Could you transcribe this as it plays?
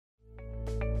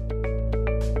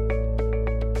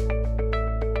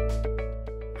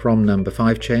From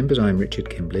No5 Chambers, I'm Richard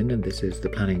Kimblin, and this is the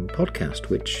Planning Podcast,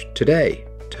 which today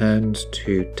turns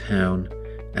to town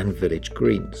and village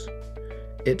greens.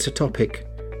 It's a topic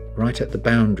right at the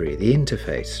boundary, the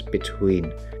interface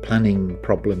between planning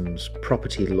problems,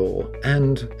 property law,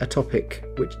 and a topic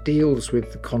which deals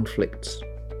with the conflicts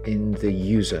in the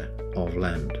user of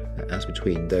land, as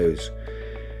between those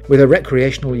with a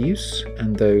recreational use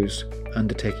and those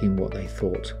undertaking what they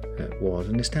thought was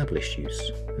an established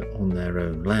use on their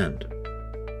own land.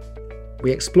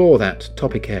 We explore that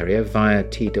topic area via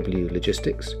TW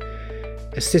Logistics,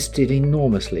 assisted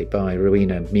enormously by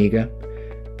Rowena Meager,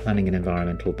 planning and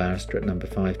environmental barrister at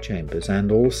No5 Chambers,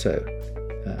 and also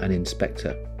an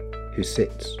inspector who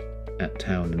sits at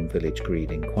Town and Village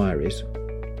Green Inquiries,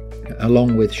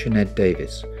 along with Sioned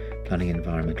Davies, planning and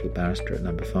environmental barrister at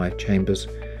No5 Chambers,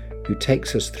 who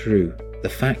takes us through the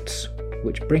facts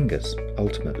which bring us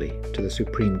ultimately to the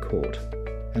Supreme Court,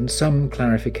 and some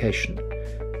clarification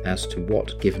as to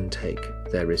what give and take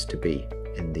there is to be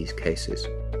in these cases.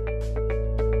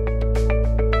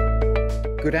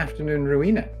 Good afternoon,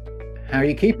 Rowena. How are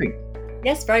you keeping?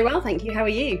 Yes, very well, thank you. How are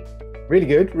you? Really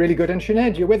good, really good. And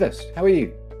Sioned, you're with us. How are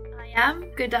you? I am.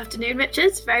 Good afternoon,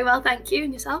 Richard. Very well, thank you.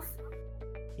 And yourself?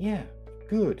 Yeah,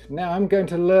 good. Now I'm going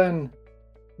to learn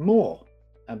more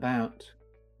about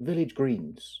village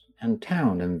greens and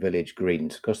town and village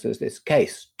greens, because there's this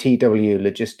case, TW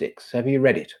Logistics. Have you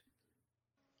read it?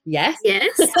 Yes.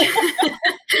 Yes.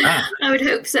 I would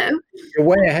hope so. You're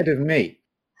way ahead of me.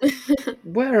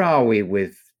 Where are we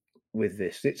with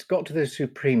this? It's got to the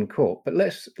Supreme Court, but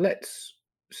let's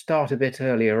start a bit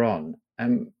earlier on.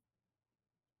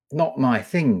 Not my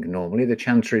thing normally, the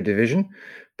Chancery Division,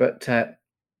 but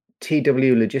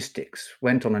TW Logistics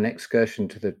went on an excursion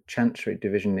to the Chancery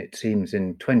Division, it seems,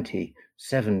 in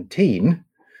 2017.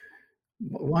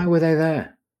 Why were they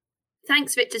there?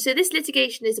 Thanks, Richard. So this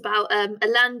litigation is about a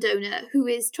landowner who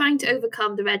is trying to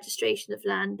overcome the registration of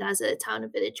land as a town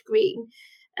and village green.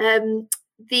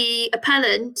 The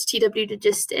appellant, TW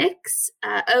Logistics,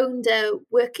 owned a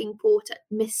working port at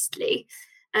Mistley,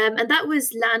 and that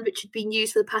was land which had been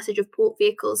used for the passage of port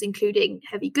vehicles, including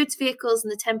heavy goods vehicles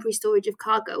and the temporary storage of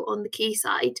cargo on the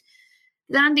quayside.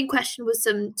 The land in question was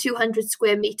some 200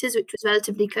 square metres, which was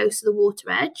relatively close to the water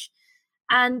edge.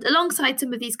 And alongside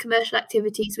some of these commercial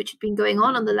activities which had been going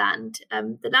on the land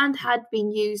had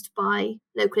been used by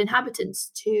local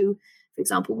inhabitants to, for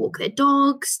example, walk their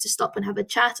dogs, to stop and have a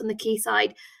chat on the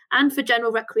quayside, and for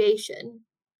general recreation.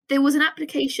 There was an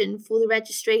application for the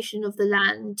registration of the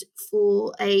land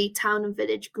for a town and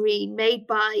village green made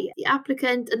by the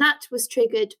applicant, and that was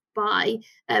triggered by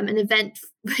an event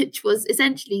which was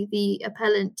essentially the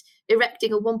appellant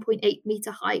erecting a 1.8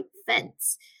 metre high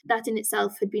fence. That in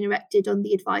itself had been erected on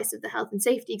the advice of the Health and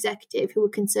Safety Executive, who were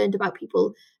concerned about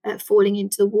people falling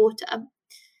into the water.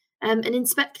 An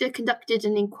inspector conducted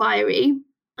an inquiry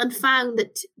and found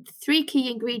that the three key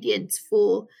ingredients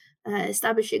for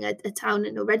establishing a town,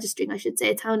 or registering, I should say,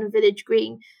 a town and village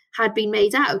green had been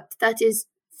made out. That is,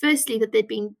 firstly, that there'd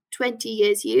been 20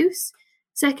 years use.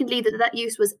 Secondly, that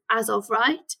use was as of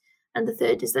right. And the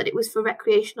third is that it was for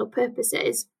recreational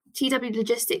purposes. TW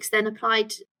Logistics then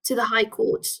applied to the High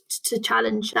Court to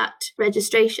challenge that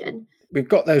registration. We've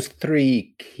got those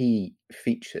three key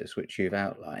features which you've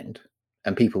outlined,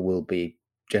 and people will be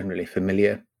generally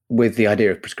familiar with the idea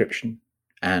of prescription,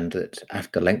 and that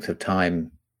after length of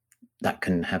time that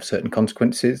can have certain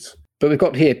consequences. But we've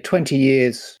got here 20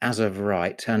 years as of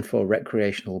right and for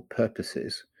recreational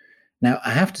purposes. Now, I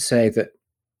have to say that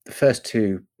the first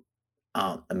two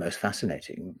aren't the most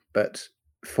fascinating, but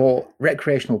for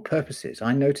recreational purposes,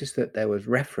 I noticed that there was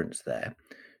reference there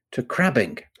to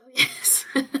crabbing. Oh, yes.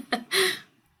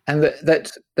 And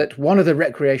that one of the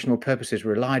recreational purposes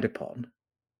relied upon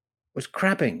was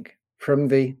crabbing from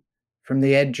the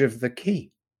edge of the quay.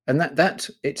 And that,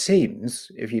 it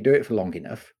seems, if you do it for long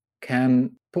enough,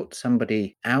 can put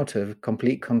somebody out of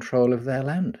complete control of their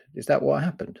land. Is that what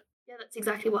happened? Yeah, that's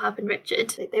exactly what happened,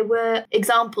 Richard. There were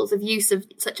examples of use of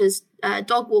such as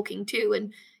dog walking too,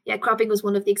 and crabbing was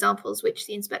one of the examples which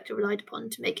the inspector relied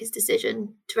upon to make his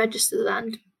decision to register the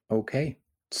land. Okay.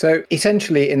 So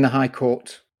essentially in the High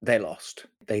Court, they lost.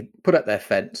 They put up their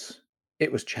fence.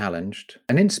 It was challenged.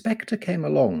 An inspector came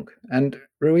along. And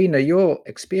Rowena, you're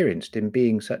experienced in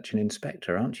being such an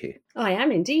inspector, aren't you? I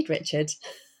am indeed, Richard.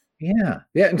 Yeah.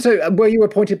 Yeah. And so were you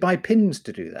appointed by PINS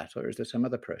to do that, or is there some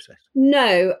other process?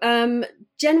 No.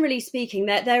 Generally speaking,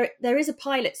 there is a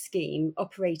pilot scheme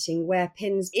operating where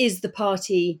PINS is the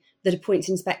party that appoints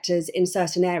inspectors in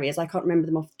certain areas. I can't remember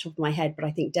them off the top of my head, but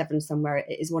I think Devon somewhere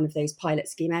is one of those pilot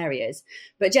scheme areas.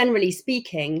 But generally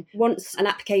speaking, once an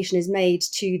application is made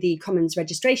to the Commons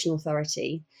Registration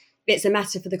Authority, it's a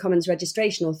matter for the Commons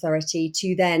Registration Authority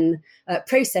to then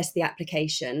process the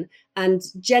application. And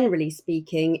generally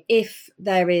speaking, if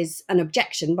there is an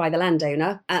objection by the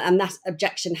landowner, and that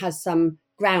objection has some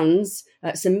grounds,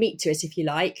 some meat to it, if you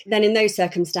like, then in those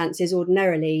circumstances,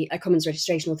 ordinarily, a Commons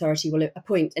Registration Authority will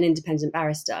appoint an independent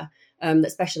barrister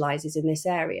that specialises in this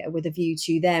area, with a view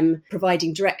to them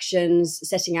providing directions,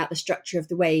 setting out the structure of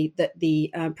the way that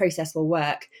the process will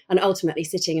work, and ultimately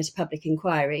sitting at a public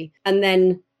inquiry, and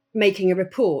then making a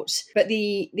report. But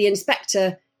the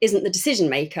inspector isn't the decision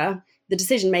maker. The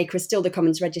decision maker is still the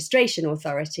Commons Registration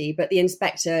Authority, but the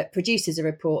inspector produces a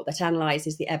report that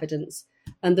analyses the evidence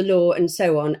and the law and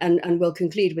so on, and will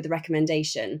conclude with a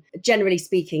recommendation. Generally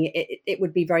speaking, it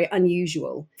would be very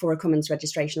unusual for a Commons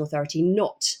Registration Authority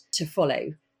not to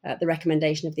follow the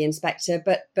recommendation of the inspector.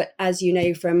 But as you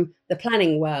know from the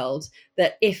planning world,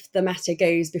 that if the matter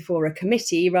goes before a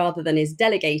committee rather than is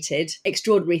delegated,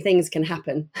 extraordinary things can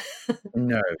happen.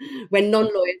 No. When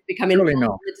non-lawyers become involved in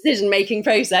the decision-making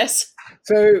process.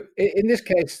 So in this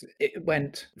case, it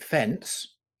went fence,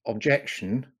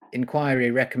 objection, inquiry,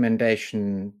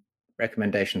 recommendation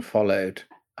followed,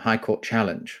 High Court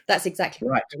challenge. That's exactly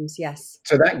right. Yes.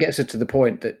 So that gets us to the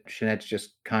point that Sioned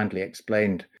just kindly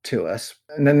explained to us.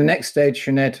 And then the next stage,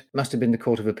 Sioned, must have been the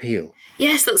Court of Appeal.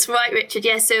 Yes, that's right, Richard.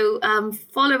 Yeah, so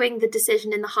following the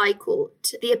decision in the High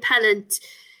Court, the appellant,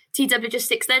 TW Just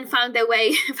 6, then found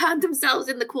themselves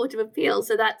in the Court of Appeal.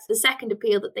 So that's the second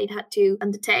appeal that they'd had to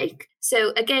undertake.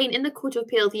 So again, in the Court of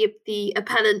Appeal, the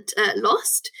appellant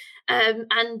lost,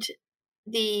 and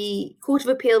the Court of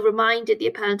Appeal reminded the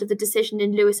appellant of the decision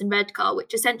in Lewis and Redcar,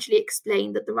 which essentially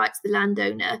explained that the rights of the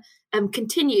landowner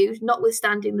continued,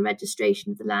 notwithstanding the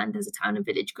registration of the land as a town and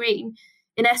village green.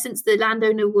 In essence, the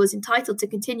landowner was entitled to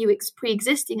continue its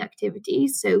pre-existing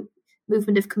activities, so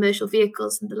movement of commercial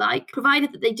vehicles and the like,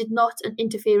 provided that they did not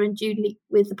interfere unduly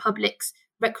with the public's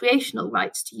recreational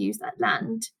rights to use that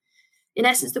land. In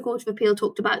essence, the Court of Appeal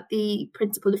talked about the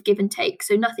principle of give and take,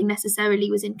 so nothing necessarily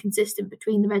was inconsistent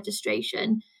between the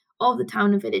registration of the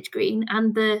town and village green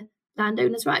and the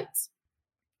landowner's rights.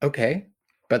 Okay,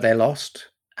 but they lost,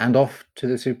 and off to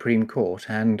the Supreme Court,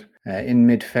 and in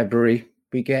mid-February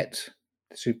we get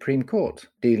the Supreme Court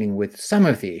dealing with some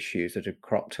of the issues that had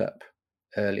cropped up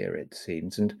earlier, it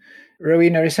seems. And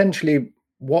Rowena, essentially,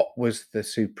 what was the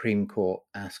Supreme Court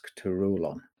asked to rule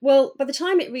on? Well, by the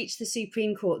time it reached the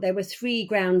Supreme Court, there were 3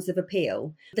 grounds of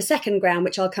appeal. The second ground,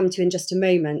 which I'll come to in just a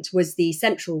moment, was the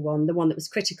central one, the one that was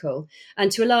critical,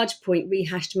 and to a large point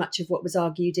rehashed much of what was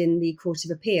argued in the Court of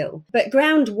Appeal. But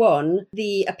ground 1,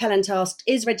 the appellant asked,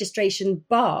 is registration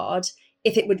barred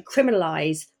if it would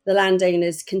criminalise the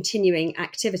landowner's continuing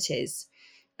activities?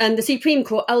 And the Supreme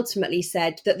Court ultimately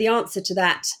said that the answer to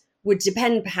that would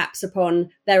depend perhaps upon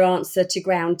their answer to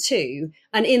ground 2.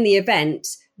 And in the event,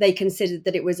 they considered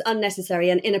that it was unnecessary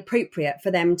and inappropriate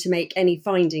for them to make any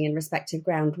finding in respect of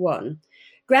ground 1.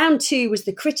 Ground 2 was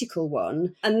the critical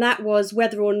one, and that was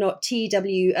whether or not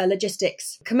TW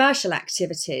Logistics' commercial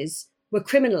activities were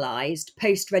criminalised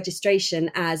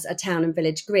post-registration as a town and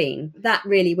village green. That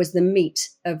really was the meat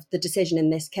of the decision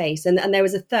in this case. And there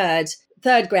was a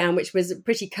third ground, which was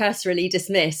pretty cursorily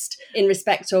dismissed in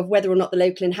respect of whether or not the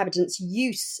local inhabitants'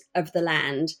 use of the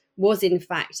land was in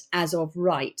fact as of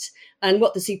right. And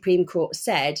what the Supreme Court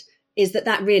said is that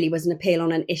that really was an appeal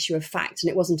on an issue of fact, and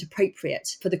it wasn't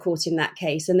appropriate for the court in that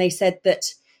case. And they said that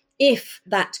if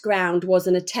that ground was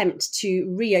an attempt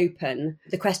to reopen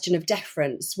the question of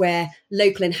deference, where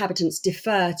local inhabitants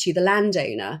defer to the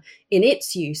landowner in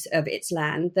its use of its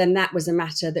land, then that was a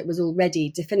matter that was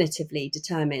already definitively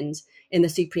determined in the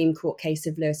Supreme Court case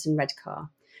of Lewis and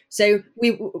Redcar. So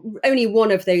only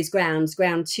one of those grounds,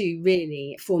 ground 2,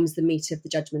 really forms the meat of the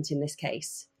judgment in this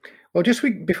case. Well, just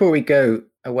before we go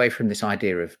away from this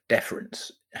idea of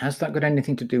deference, has that got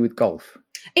anything to do with golf?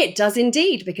 It does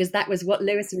indeed, because that was what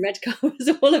Lewis and Redcar was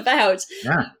all about.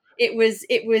 Yeah. It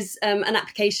was an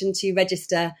application to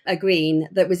register a green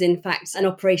that was in fact an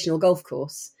operational golf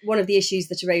course. One of the issues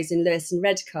that arose in Lewis and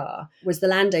Redcar was the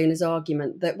landowner's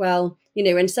argument that, well, you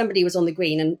know, when somebody was on the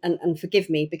green, and forgive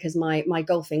me because my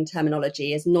golfing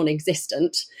terminology is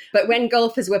non-existent, but when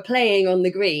golfers were playing on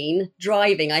the green,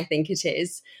 driving, I think it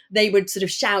is, they would sort of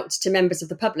shout to members of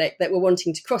the public that were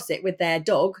wanting to cross it with their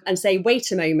dog and say,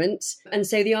 wait a moment. And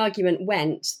so the argument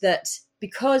went that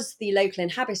because the local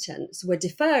inhabitants were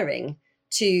deferring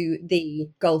to the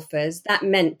golfers, that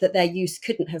meant that their use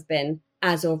couldn't have been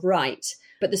as of right.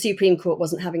 But the Supreme Court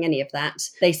wasn't having any of that.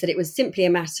 They said it was simply a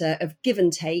matter of give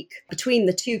and take between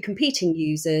the two competing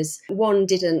users. One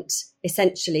didn't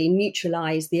essentially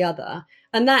neutralise the other.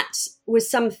 And that was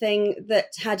something that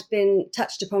had been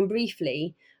touched upon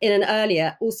briefly in an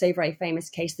earlier, also very famous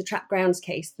case, the Trap Grounds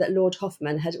case, that Lord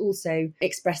Hoffman had also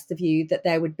expressed the view that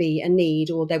there would be a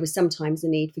need, or there was sometimes a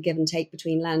need, for give and take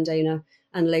between landowner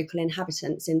and local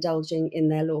inhabitants indulging in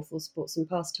their lawful sports and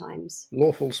pastimes.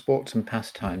 Lawful sports and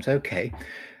pastimes, okay.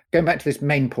 Going back to this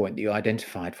main point that you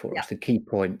identified for us, the key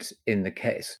point in the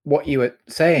case, what you were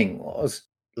saying was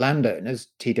landowners,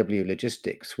 TW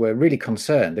Logistics, were really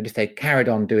concerned that if they carried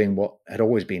on doing what had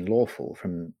always been lawful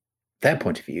from their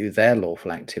point of view, their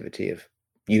lawful activity of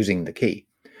using the key,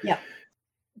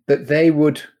 that they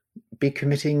would be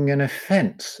committing an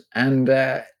offence. And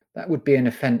that would be an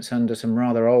offence under some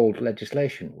rather old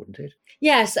legislation, wouldn't it?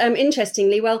 Yes,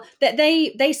 interestingly, well,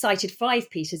 they cited 5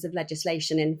 pieces of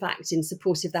legislation, in fact, in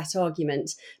support of that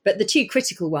argument. But the 2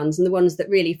 critical ones, and the ones that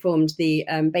really formed the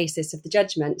basis of the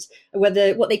judgment,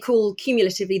 were what they call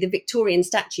cumulatively the Victorian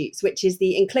Statutes, which is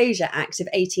the Enclosure Act of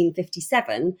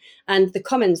 1857 and the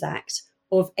Commons Act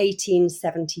of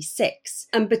 1876.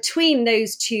 And between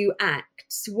those 2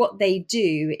 acts, what they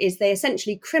do is they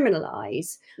essentially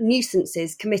criminalise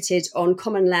nuisances committed on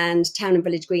common land, town and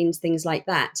village greens, things like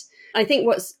that. I think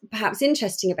what's perhaps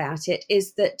interesting about it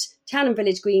is that town and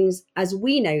village greens, as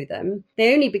we know them,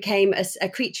 they only became a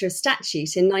creature of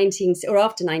statute in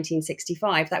after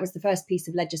 1965. That was the first piece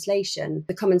of legislation,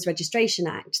 the Commons Registration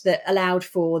Act, that allowed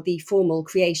for the formal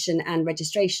creation and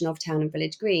registration of town and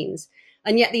village greens.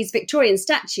 And yet these Victorian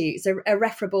statutes are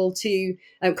referable to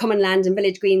common land and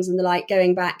village greens and the like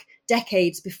going back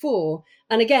decades before.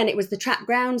 And again, it was the Trap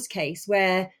Grounds case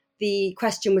where the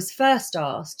question was first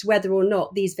asked whether or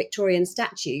not these Victorian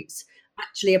statutes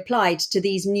actually applied to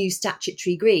these new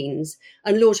statutory greens.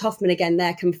 And Lord Hoffman again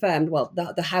there confirmed, well,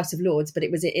 the House of Lords, but it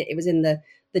was in the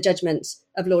judgment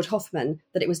of Lord Hoffman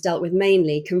that it was dealt with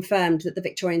mainly, confirmed that the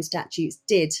Victorian statutes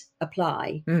did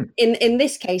apply. In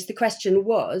this case, the question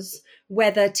was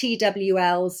whether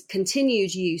TWL's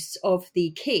continued use of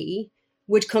the key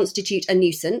would constitute a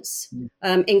nuisance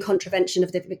in contravention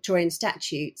of the Victorian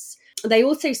statutes. They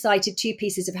also cited 2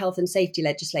 pieces of health and safety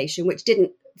legislation, which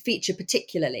didn't feature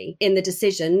particularly in the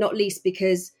decision, not least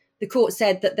because the court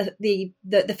said that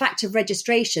the fact of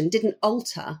registration didn't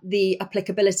alter the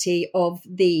applicability of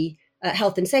the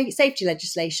health and safety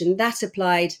legislation. That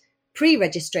applied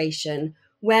pre-registration,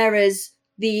 whereas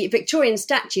the Victorian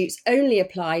statutes only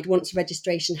applied once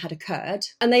registration had occurred.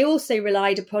 And they also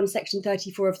relied upon Section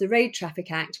 34 of the Road Traffic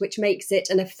Act, which makes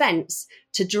it an offence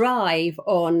to drive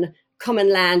on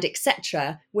common land,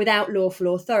 etc., without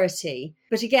lawful authority.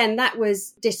 But again, that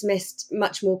was dismissed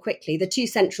much more quickly. The 2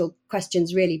 central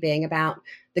questions really being about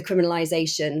the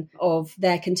criminalisation of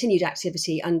their continued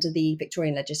activity under the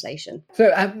Victorian legislation.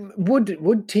 So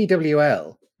would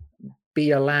TWL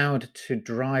be allowed to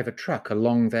drive a truck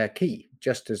along their key,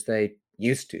 just as they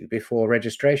used to before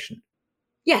registration?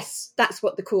 Yes, that's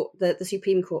what the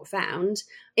Supreme Court found.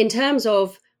 In terms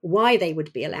of why they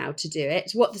would be allowed to do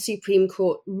it, what the Supreme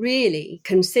Court really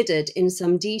considered in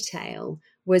some detail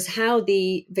was how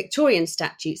the Victorian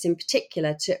statutes in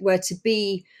particular were to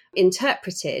be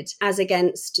interpreted as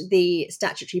against the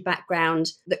statutory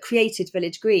background that created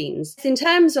village greens. In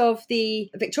terms of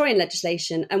the Victorian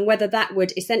legislation and whether that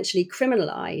would essentially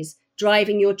criminalise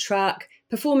driving your truck,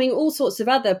 performing all sorts of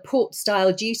other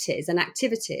port-style duties and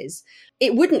activities,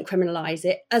 it wouldn't criminalise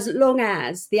it as long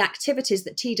as the activities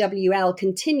that TWL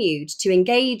continued to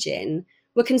engage in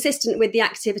were consistent with the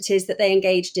activities that they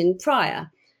engaged in prior.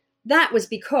 That was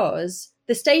because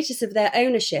the status of their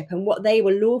ownership and what they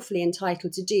were lawfully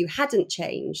entitled to do hadn't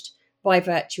changed by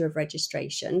virtue of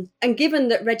registration. And given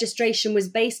that registration was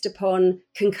based upon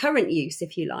concurrent use,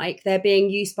 if you like, there being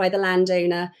use by the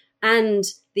landowner and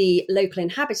the local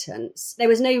inhabitants, there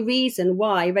was no reason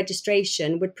why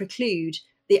registration would preclude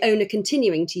the owner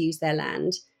continuing to use their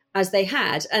land as they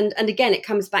had. And again, it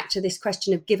comes back to this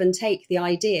question of give and take, the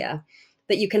idea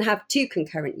that you can have 2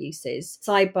 concurrent uses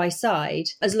side by side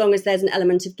as long as there's an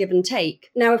element of give and take.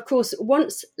 Now, of course,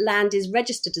 once land is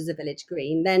registered as a village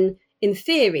green, then in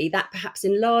theory, that perhaps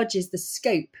enlarges the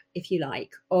scope, if you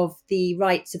like, of the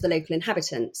rights of the local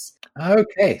inhabitants.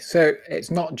 Okay, so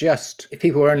it's not just if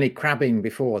people were only crabbing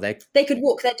before, they could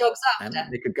walk their dogs after.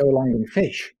 And they could go along and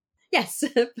fish. Yes,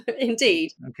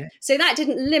 indeed. Okay. So that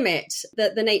didn't limit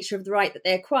the nature of the right that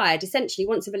they acquired. Essentially,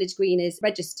 once a village green is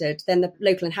registered, then the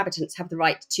local inhabitants have the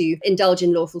right to indulge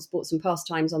in lawful sports and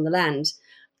pastimes on the land.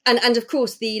 And of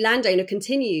course, the landowner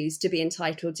continues to be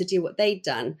entitled to do what they've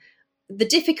done. The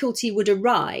difficulty would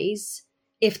arise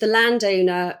if the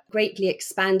landowner greatly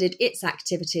expanded its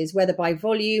activities, whether by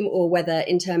volume or whether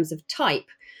in terms of type,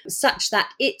 such that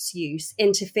its use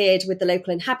interfered with the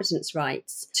local inhabitants'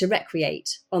 rights to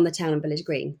recreate on the town and village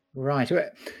green. Right.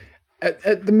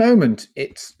 At the moment,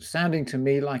 it's sounding to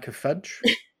me like a fudge.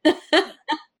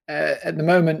 At the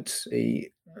moment,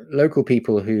 the local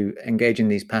people who engage in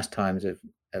these pastimes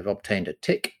have obtained a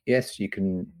tick. Yes, you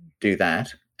can do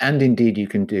that. And indeed, you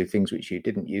can do things which you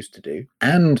didn't used to do.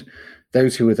 And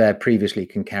those who were there previously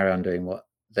can carry on doing what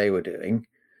they were doing.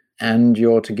 And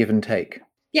you're to give and take.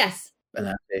 Yes. And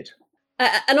that's it.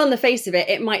 And on the face of it,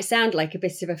 it might sound like a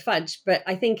bit of a fudge, but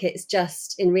I think it's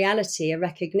just, in reality, a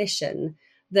recognition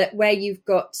that where you've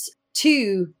got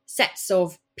two sets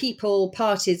of people,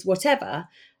 parties, whatever,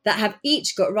 that have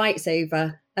each got rights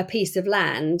over a piece of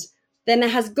land, then there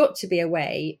has got to be a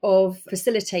way of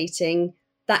facilitating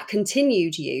that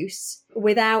continued use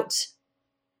without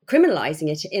criminalising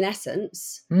it, in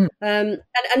essence. And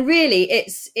really,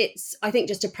 it's I think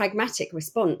just a pragmatic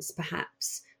response,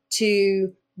 perhaps,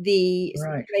 to the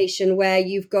situation where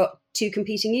you've got two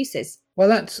competing uses.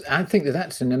 Well, I think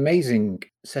that's an amazing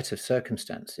set of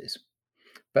circumstances.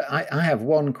 But I have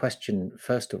one question,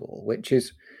 first of all, which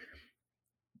is,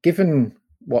 given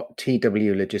what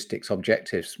TW Logistics'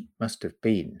 objectives must have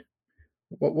been,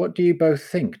 what do you both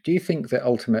think? Do you think that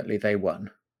ultimately they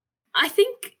won? I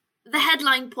think the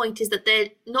headline point is that they're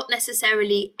not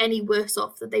necessarily any worse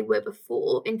off than they were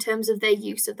before in terms of their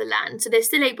use of the land. So they're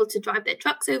still able to drive their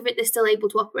trucks over it. They're still able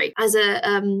to operate as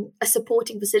a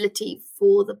supporting facility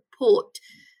for the port.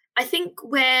 I think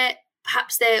where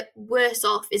perhaps they're worse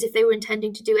off is if they were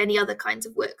intending to do any other kinds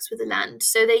of works with the land.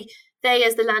 So they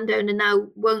as the landowner now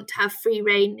won't have free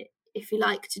rein, if you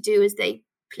like, to do as they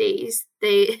please.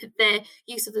 Their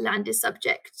use of the land is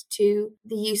subject to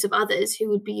the use of others who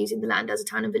would be using the land as a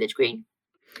town and village green.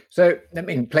 So, I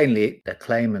mean, plainly, their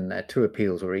claim and their two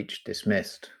appeals were each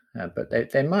dismissed. But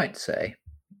they might say,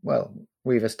 well,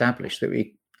 we've established that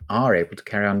we are able to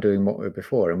carry on doing what we were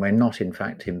before, and we're not, in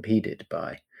fact, impeded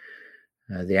by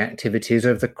the activities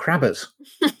of the crabbers.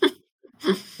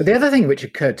 But the other thing which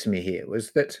occurred to me here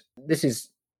was that this is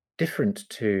different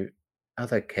to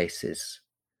other cases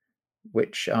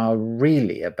which are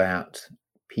really about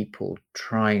people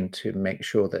trying to make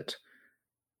sure that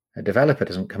a developer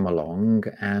doesn't come along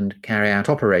and carry out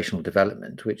operational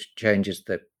development, which changes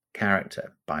the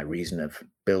character by reason of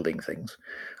building things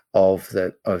of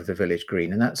the village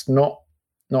green. And that's not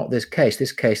this case.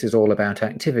 This case is all about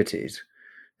activities,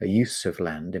 a use of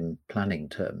land in planning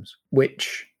terms,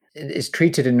 which is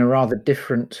treated in a rather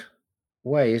different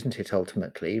way, isn't it,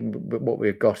 ultimately? What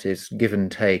we've got is give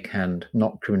and take and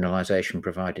not criminalisation,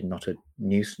 provided not a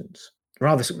nuisance.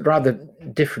 Rather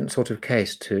different sort of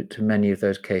case to many of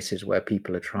those cases where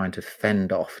people are trying to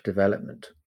fend off development.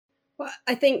 Well,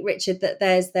 I think, Richard, that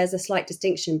there's a slight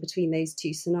distinction between those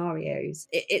two scenarios.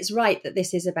 It's right that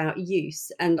this is about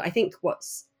use, and I think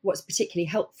what's particularly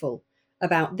helpful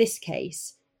about this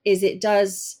case is it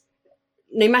does,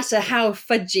 no matter how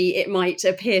fudgy it might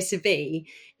appear to be,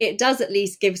 it does at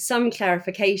least give some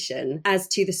clarification as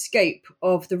to the scope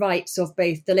of the rights of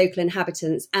both the local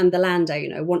inhabitants and the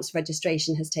landowner once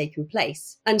registration has taken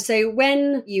place. And so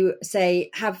when you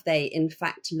say, have they in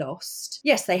fact lost?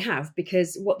 Yes, they have,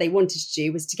 because what they wanted to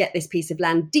do was to get this piece of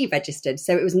land deregistered.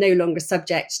 So it was no longer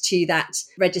subject to that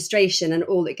registration and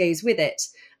all that goes with it.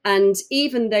 And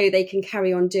even though they can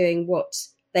carry on doing what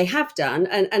they have done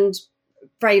and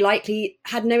very likely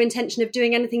had no intention of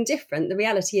doing anything different, the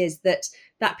reality is that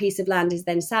that piece of land is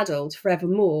then saddled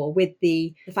forevermore with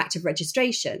the fact of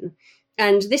registration.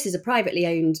 And this is a privately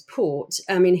owned port.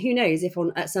 I mean, who knows if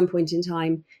at some point in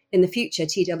time in the future,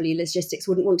 TW Logistics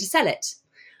wouldn't want to sell it.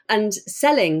 And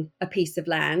selling a piece of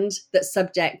land that's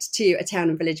subject to a town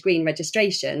and village green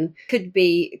registration could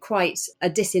be quite a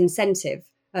disincentive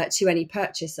to any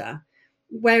purchaser.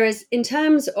 Whereas in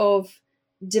terms of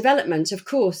development, of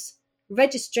course,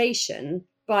 registration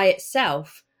by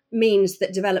itself means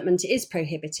that development is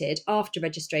prohibited after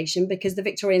registration because the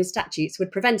Victorian Statutes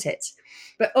would prevent it.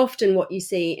 But often what you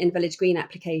see in village green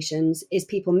applications is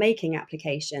people making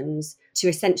applications to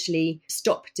essentially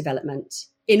stop development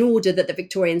in order that the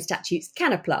Victorian Statutes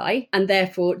can apply, and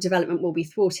therefore development will be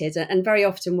thwarted. And very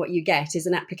often what you get is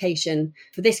an application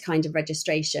for this kind of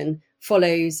registration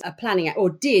follows a planning, or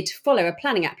did follow a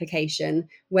planning application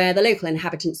where the local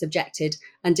inhabitants objected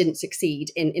and didn't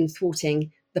succeed in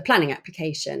thwarting the planning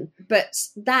application. But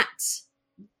that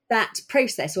that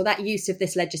process or that use of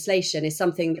this legislation is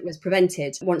something that was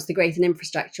prevented once the Growth and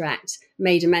Infrastructure Act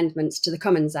made amendments to the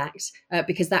Commons Act,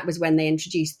 because that was when they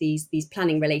introduced these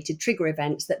planning-related trigger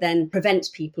events that then prevent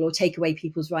people or take away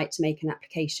people's right to make an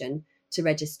application to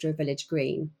register a village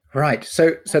green. Right.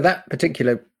 So that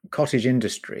particular cottage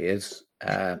industry has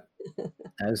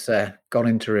gone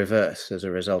into reverse as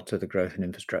a result of the Growth and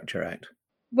Infrastructure Act.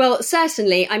 Well,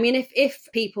 certainly. I mean, if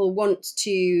people want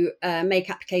to make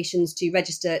applications to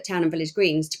register town and village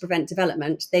greens to prevent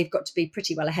development, they've got to be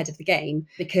pretty well ahead of the game,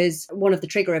 because one of the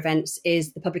trigger events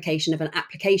is the publication of an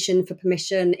application for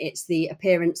permission. It's the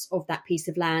appearance of that piece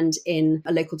of land in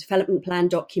a local development plan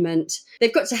document.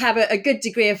 They've got to have a good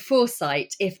degree of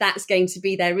foresight if that's going to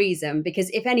be their reason, because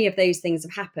if any of those things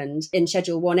have happened in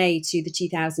Schedule 1A to the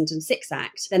 2006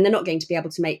 Act, then they're not going to be able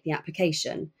to make the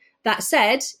application. That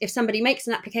said, if somebody makes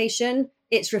an application,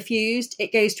 it's refused,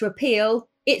 it goes to appeal,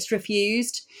 it's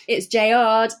refused, it's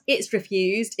JR'd, it's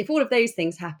refused. If all of those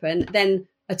things happen, then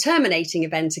a terminating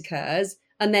event occurs,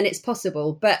 and then it's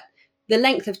possible. But the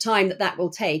length of time that will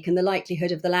take and the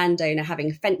likelihood of the landowner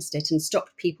having fenced it and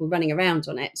stopped people running around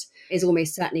on it is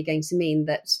almost certainly going to mean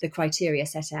that the criteria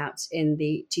set out in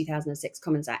the 2006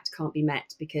 Commons Act can't be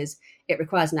met, because it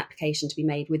requires an application to be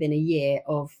made within a year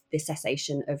of the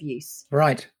cessation of use.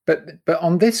 Right. But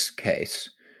on this case,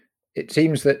 it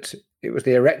seems that it was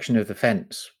the erection of the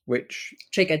fence which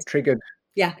triggered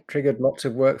lots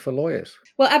of work for lawyers.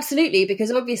 Well, absolutely,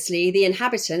 because obviously the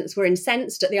inhabitants were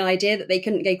incensed at the idea that they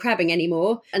couldn't go crabbing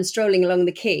anymore and strolling along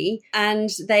the quay. And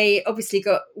they obviously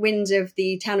got wind of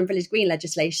the town and village green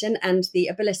legislation and the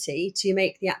ability to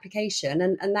make the application.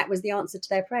 And that was the answer to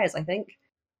their prayers, I think.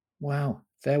 Wow,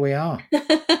 there we are.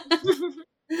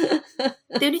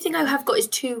 The only thing I have got is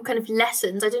two kind of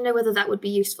lessons. I don't know whether that would be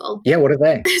useful. Yeah, what are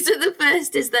they? So the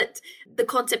first is that the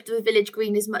concept of a village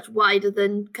green is much wider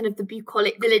than kind of the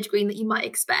bucolic village green that you might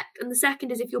expect. And the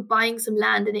second is, if you're buying some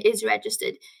land and it is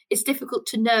registered, it's difficult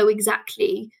to know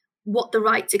exactly what the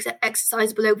rights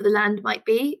exercisable over the land might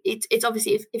be. It's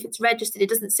obviously, if it's registered, it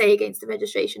doesn't say against the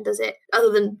registration, does it?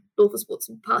 Other than lawful sports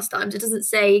and pastimes, it doesn't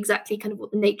say exactly kind of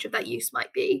what the nature of that use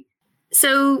might be.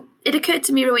 So it occurred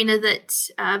to me, Rowena, that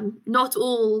not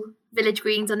all village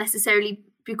greens are necessarily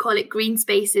bucolic green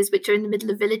spaces which are in the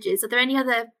middle of villages. Are there any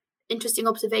other interesting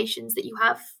observations that you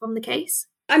have from the case?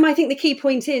 I think the key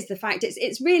point is the fact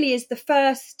it's really is the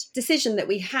first decision that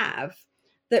we have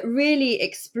that really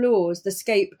explores the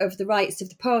scope of the rights of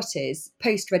the parties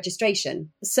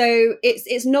post-registration. So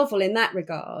it's novel in that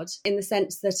regard, in the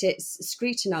sense that it's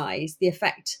scrutinised the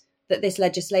effect that this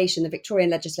legislation, the Victorian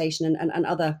legislation and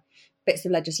other bits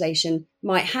of legislation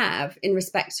might have in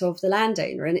respect of the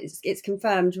landowner. And it's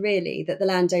confirmed really that the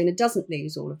landowner doesn't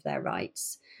lose all of their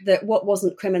rights, that what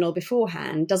wasn't criminal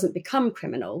beforehand doesn't become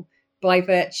criminal by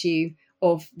virtue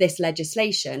of this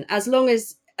legislation, as long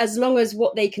as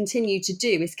what they continue to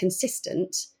do is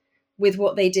consistent with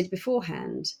what they did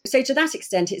beforehand. So to that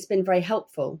extent, it's been very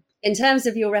helpful. In terms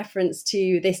of your reference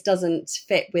to this doesn't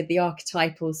fit with the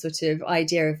archetypal sort of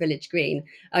idea of village green,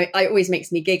 I always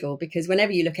makes me giggle, because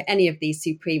whenever you look at any of these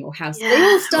Supreme or House, they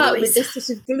all start with this sort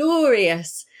of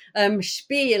glorious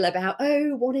spiel about,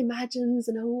 one imagines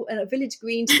a village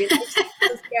green to be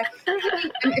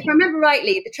if I remember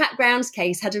rightly, the Track Grounds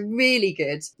case had a really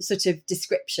good sort of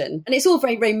description, and it's all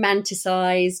very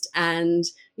romanticised, and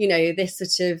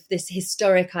this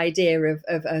historic idea of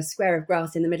a square of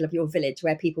grass in the middle of your village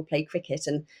where people play cricket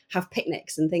and have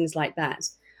picnics and things like that.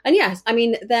 And yes,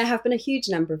 there have been a huge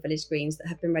number of village greens that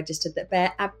have been registered that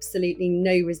bear absolutely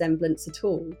no resemblance at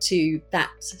all to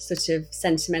that sort of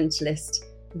sentimentalist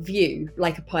view,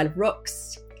 like a pile of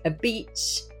rocks, a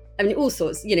beach, all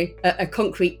sorts, a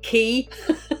concrete quay,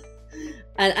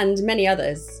 and many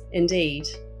others indeed.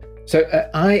 So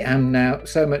I am now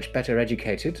so much better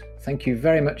educated. Thank you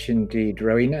very much indeed,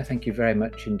 Rowena. Thank you very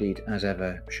much indeed, as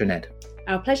ever, Sioned.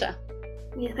 Our pleasure.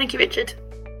 Yeah, thank you, Richard.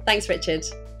 Thanks, Richard.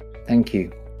 Thank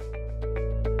you.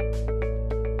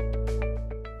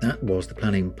 That was the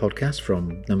planning podcast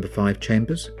from No5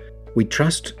 Chambers. We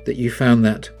trust that you found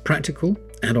that practical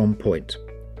and on point.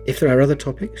 If there are other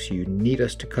topics you need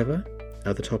us to cover,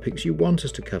 other topics you want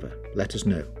us to cover, let us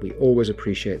know. We always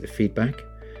appreciate the feedback.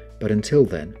 But until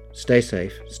then, stay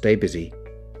safe, stay busy,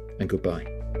 and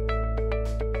goodbye.